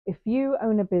If you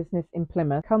own a business in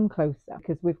Plymouth, come closer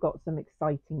because we've got some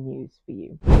exciting news for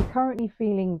you. Are you currently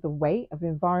feeling the weight of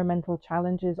environmental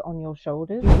challenges on your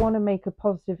shoulders? You want to make a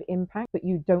positive impact, but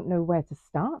you don't know where to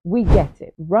start? We get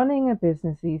it. Running a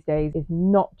business these days is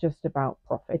not just about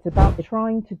profit. It's about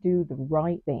trying to do the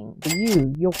right thing for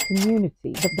you, your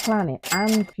community, the planet,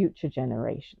 and future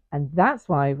generations. And that's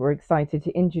why we're excited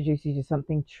to introduce you to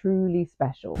something truly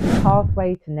special, the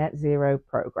Pathway to Net Zero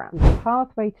program. With the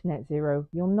Pathway to Net Zero,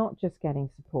 you're not just getting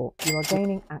support, you are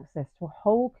gaining access to a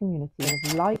whole community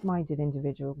of like-minded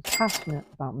individuals passionate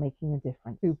about making a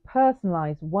difference. Through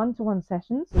personalized one-to-one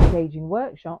sessions, engaging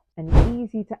workshops, and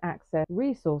easy-to-access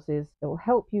resources that will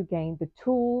help you gain the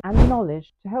tools and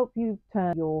knowledge to help you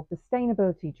turn your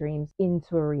sustainability dreams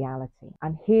into a reality.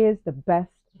 And here's the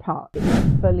best part,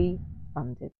 it's fully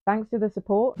funded. Thanks to the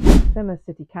support of Plymouth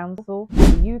City Council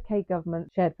and the UK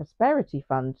Government Shared Prosperity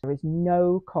Fund, there is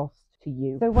no cost to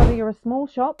you. So whether you're a small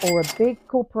shop or a big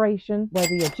corporation,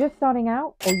 whether you're just starting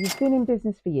out or you've been in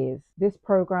business for years, this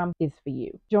program is for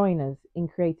you. Join us in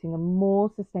creating a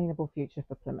more sustainable future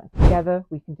for Plymouth. Together,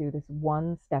 we can do this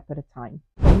one step at a time.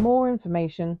 For more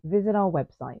information, visit our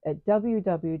website at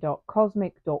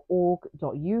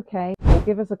www.cosmic.org.uk or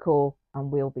give us a call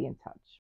and we'll be in touch.